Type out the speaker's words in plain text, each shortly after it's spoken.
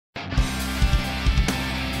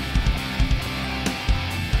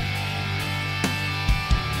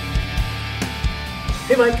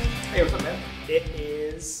Hey, Mike. Hey, what's up, man? It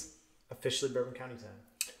is officially Bourbon County time.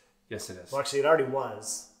 Yes, it is. Well, actually, it already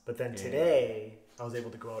was, but then today I was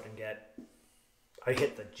able to go out and I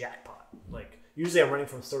hit the jackpot. Like, usually I'm running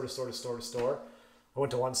from store to store to store to store. I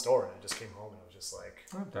went to one store and I just came home and I was just like,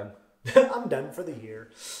 I'm done. I'm done for the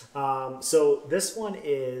year. So this one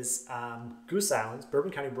is Goose Island's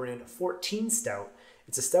Bourbon County brand 14 Stout.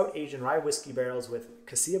 It's a stout aged in rye whiskey barrels with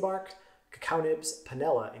cassia bark, cacao nibs,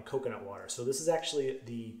 panela, and coconut water. So this is actually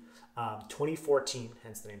the 2014,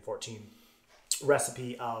 hence the name 14,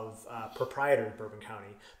 recipe of Proprietor Bourbon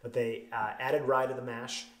County. But they added rye to the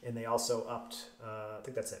mash, and they also upped, I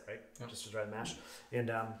think that's it, right? Yep. Just rye to mash. And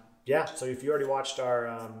yeah, so if you already watched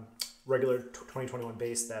our regular 2021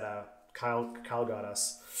 base that Kyle got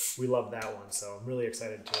us, we love that one. So I'm really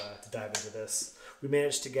excited to dive into this. We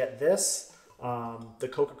managed to get this. The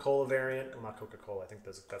Coca-Cola variant, well, not Coca-Cola, I think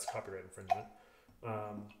that's copyright infringement,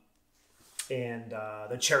 and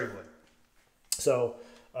the Cherrywood. So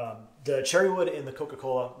the Cherrywood and the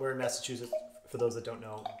Coca-Cola, we're in Massachusetts, for those that don't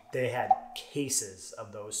know, they had cases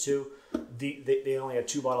of those too. They only had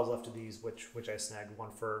 2 bottles left of these, which I snagged,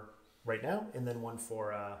 one for right now, and then one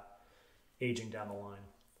for aging down the line.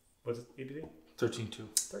 What's it, ABV? 13.2.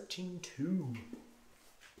 13.2.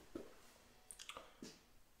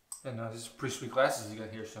 And these are pretty sweet glasses you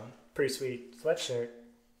got here, Sean. Pretty sweet sweatshirt.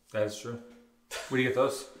 That is true. Where do you get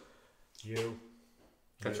those? You.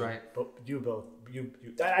 That's right. You both. You.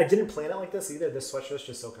 I didn't plan it like this either. This sweatshirt's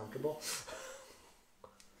just so comfortable.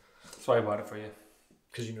 That's why I bought it for you.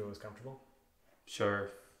 Because you knew it was comfortable?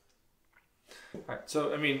 Sure. All right.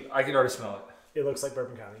 So, I mean, I can already smell it. It looks like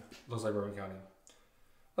Bourbon County. Looks like Bourbon County.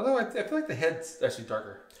 Although I feel like the head's actually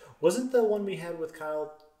darker. Wasn't the one we had with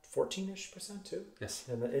Kyle 14-ish% too? Yes.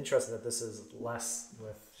 And interesting that this is less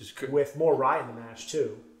with more rye in the mash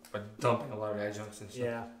too. But dumping a lot of adjuncts and stuff.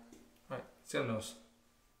 Yeah. All right. See how it nose.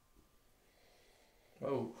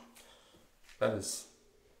 Oh. That is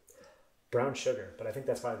brown sugar, but I think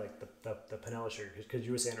that's probably like the panela sugar, because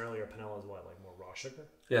you were saying earlier panela is what, like more raw sugar?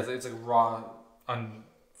 Yeah, it's like raw,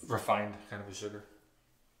 unrefined kind of a sugar.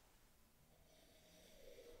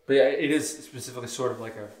 But yeah, it is specifically sort of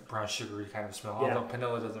like a brown sugary kind of smell. Yeah. Although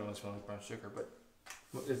panela doesn't really smell like brown sugar, but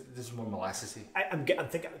this is more molassy. I'm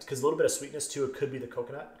thinking because a little bit of sweetness too. It could be the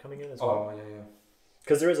coconut coming in as well. Oh yeah.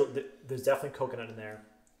 Because there's definitely coconut in there.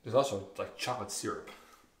 There's also like chocolate syrup.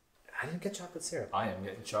 I didn't get chocolate syrup. I am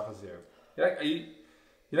getting chocolate syrup. You're not getting...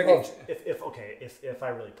 If I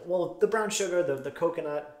really... Well, the brown sugar, the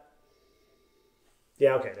coconut...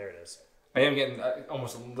 Yeah, okay, there it is. I am getting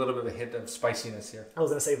almost a little bit of a hint of spiciness here. I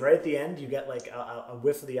was going to say, right at the end, you get like a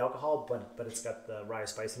whiff of the alcohol, but it's got the rye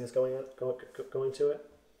spiciness going to it.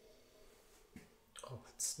 Oh,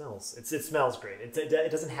 it smells. It smells great. It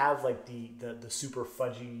doesn't have like the super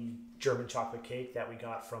fudgy German chocolate cake that we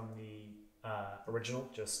got from the original,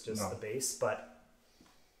 just no. The base, but...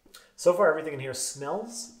 So far, everything in here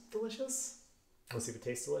smells delicious. Let's see if it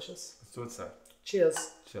tastes delicious. Let's do it, sir.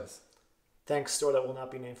 Cheers. Cheers. Thanks, store that will not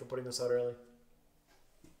be named, for putting this out early.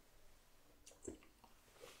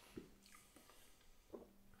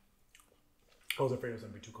 I was afraid it was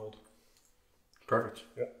going to be too cold. Perfect.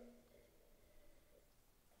 Yeah.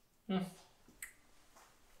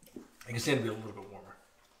 I can stand to be a little bit warmer.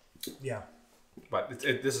 Yeah. But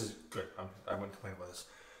this is good. I wouldn't complain about this.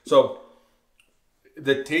 So...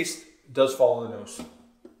 the taste does follow the nose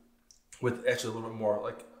with actually a little bit more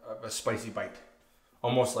like a spicy bite,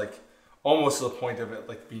 almost to the point of it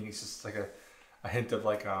like being just like a hint of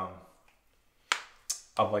like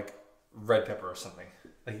red pepper or something.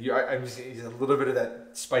 Like I'm just getting a little bit of that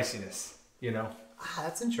spiciness, you know.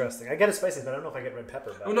 That's interesting. I get it spicy, but I don't know if I get red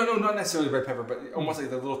pepper. But... Oh, no, not necessarily red pepper, but almost like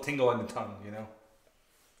the little tingle on the tongue, you know.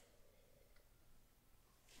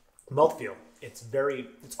 Mouthfeel. It's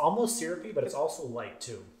almost syrupy, but it's also light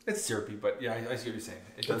too. It's syrupy, but yeah, I see what you're saying.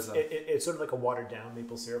 It's sort of like a watered down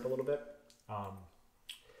maple syrup a little bit.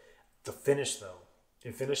 The finish though,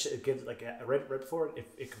 it gives like right before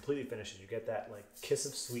it completely finishes. You get that like kiss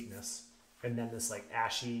of sweetness, and then this like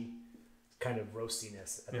ashy kind of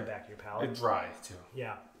roastiness at the back of your palate. It's dry too.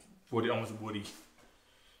 Yeah. Woody, almost woody.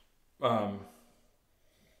 I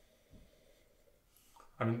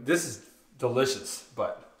mean, this is delicious,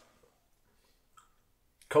 but.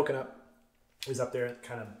 Coconut is up there,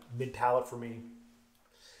 kind of mid-palate for me.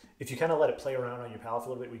 If you kind of let it play around on your palate for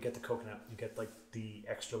a little bit, we get the coconut. You get like the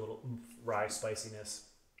extra little rye spiciness.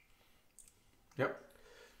 Yep.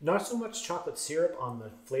 Not so much chocolate syrup on the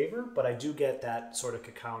flavor, but I do get that sort of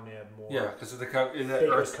cacao nib more. Yeah, because of the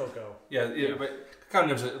baker's cocoa. Yeah, but cacao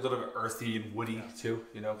nib's a little bit earthy and woody too,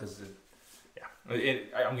 you know, because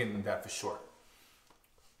I'm getting that for sure.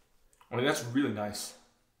 I mean, that's really nice.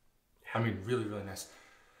 I mean, really, really nice.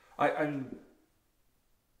 I'm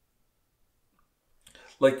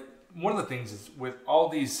like, one of the things is with all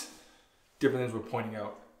these different things we're pointing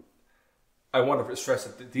out, I want to stress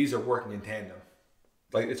that these are working in tandem.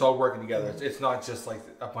 Like, it's all working together. It's not just like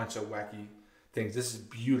a bunch of wacky things. This is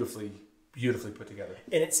beautifully put together.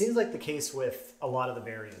 And it seems like the case with a lot of the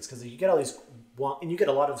variants, because you get all these, and you get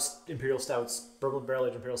a lot of Imperial Stouts, bourbon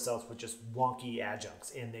barrel-aged Imperial Stouts with just wonky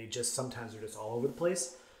adjuncts, and they just sometimes are just all over the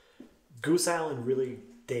place. Goose Island really,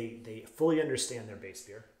 they fully understand their base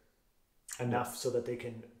beer enough so that they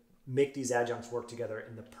can make these adjuncts work together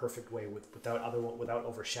in the perfect way without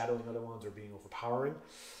overshadowing other ones or being overpowering.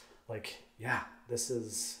 Like, yeah, this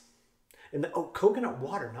is, and coconut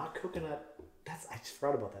water, not coconut. I just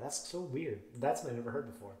forgot about that. That's so weird. That's something I've never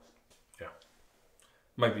heard before. Yeah,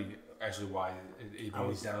 might be actually why it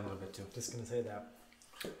goes down a little bit too. Just gonna say that.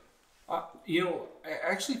 I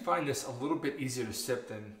actually find this a little bit easier to sip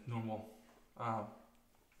than normal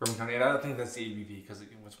Bourbon County, and I don't think that's the ABV because it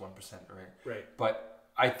was 1%, right? Right. But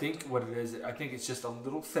I think what it is, I think it's just a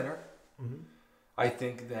little thinner. Mm-hmm. I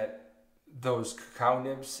think that those cacao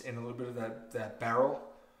nibs and a little bit of that barrel,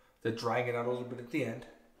 they're drying it out a little bit at the end.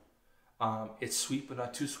 It's sweet, but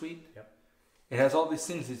not too sweet. Yep. It has all these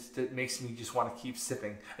things that makes me just want to keep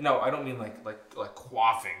sipping. No, I don't mean like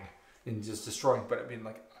quaffing and just destroying, but I mean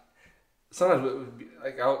like sometimes it would be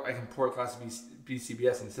like I can pour a glass of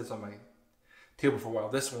BCBS and it sits on my table for a while.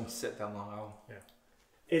 This won't sit that long.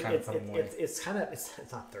 It's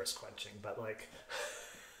not thirst quenching, but like.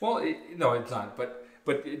 Well, no, it's not. But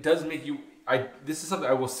it does make you. This is something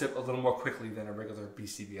I will sip a little more quickly than a regular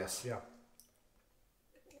BCBS. Yeah.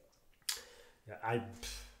 Yeah,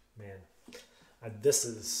 this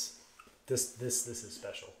is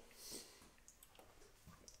special.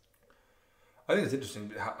 I think it's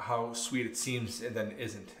interesting how sweet it seems and then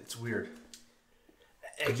isn't. It's weird.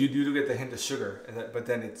 Because you do get the hint of sugar, but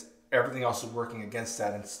then it's everything else is working against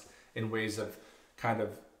that in ways of kind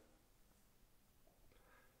of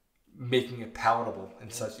making it palatable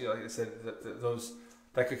and such. Like I said,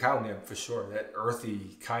 that cacao nib for sure, that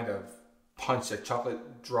earthy kind of punch, that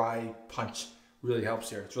chocolate dry punch really helps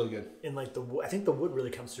here. It's really good. And like I think the wood really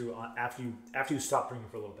comes through after you stop drinking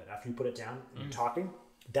for a little bit. After you put it down and you're talking,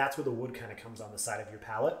 that's where the wood kind of comes on the side of your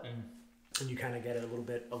palate. And you kind of get it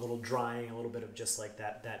a little drying, a little bit of just like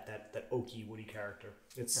that oaky, woody character.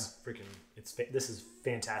 It's this is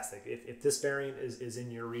fantastic. If this variant is in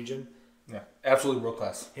your region, yeah, absolutely world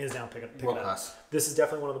class. Hands down, pick it world up. Class. This is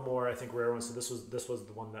definitely one of the more, I think, rare ones. So this was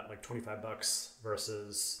the one that like $25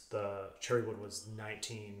 versus the cherry wood was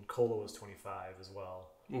 19, cola was 25 as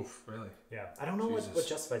well. Oof, really? Yeah, I don't know what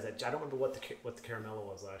justifies that. I don't remember what the Caramello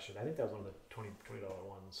was last year. I think that was one of the $20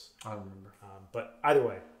 ones. I don't remember. But either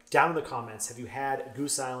way, down in the comments, have you had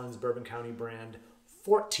Goose Island's Bourbon County brand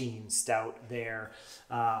 14 Stout there?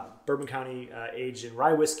 Bourbon County aged in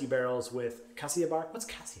rye whiskey barrels with cassia bark. What's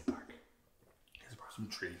cassia bark? Some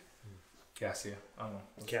tree. Cassia. I don't know.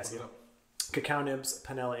 Cassia. Cacao nibs,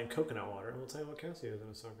 panela, and coconut water. And we'll tell you what cassia is in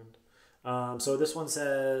a second. So this one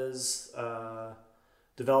says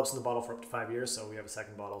develops in the bottle for up to 5 years. So we have a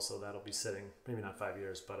second bottle, so that'll be sitting maybe not 5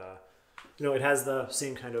 years, but it has the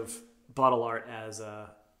same kind of bottle art as the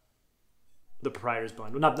Proprietor's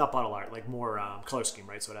blend. Well, not bottle art, like more color scheme,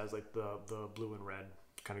 right? So it has like the blue and red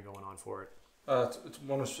kind of going on for it. It's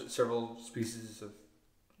one of several species of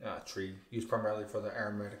tree used primarily for the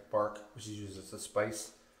aromatic bark, which is used as a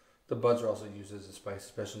spice. The buds are also used as a spice,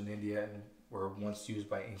 especially in India, and were once used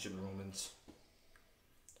by ancient Romans.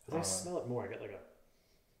 As I smell it more, I get like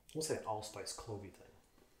almost like an allspice clovey thing.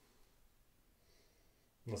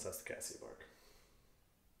 Unless that's the cassia bark.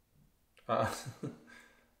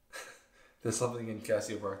 There's something in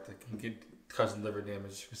cassia bark that can cause liver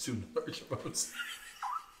damage consumed in large amounts.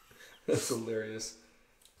 That's hilarious.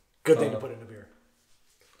 Good thing to put in a beer.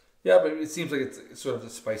 Yeah, but it seems like it's sort of a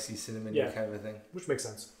spicy cinnamon kind of a thing. Which makes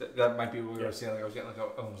sense. That might be what we were saying. Like I was getting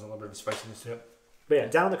almost a little bit of spiciness to it. But yeah,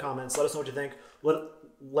 down in the comments, let us know what you think.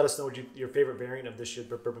 Let us know what your favorite variant of this year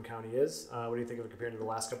Bourbon County is. What do you think of it compared to the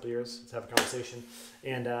last couple of years? Let's have a conversation.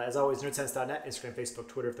 And as always, nerdsense.net, Instagram, Facebook,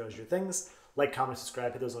 Twitter, if those are your things. Like, comment,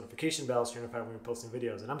 subscribe, hit those notification bells so you're notified when we're posting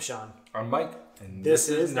videos. And I'm Sean. I'm Mike. And this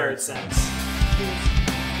is Nerdsense.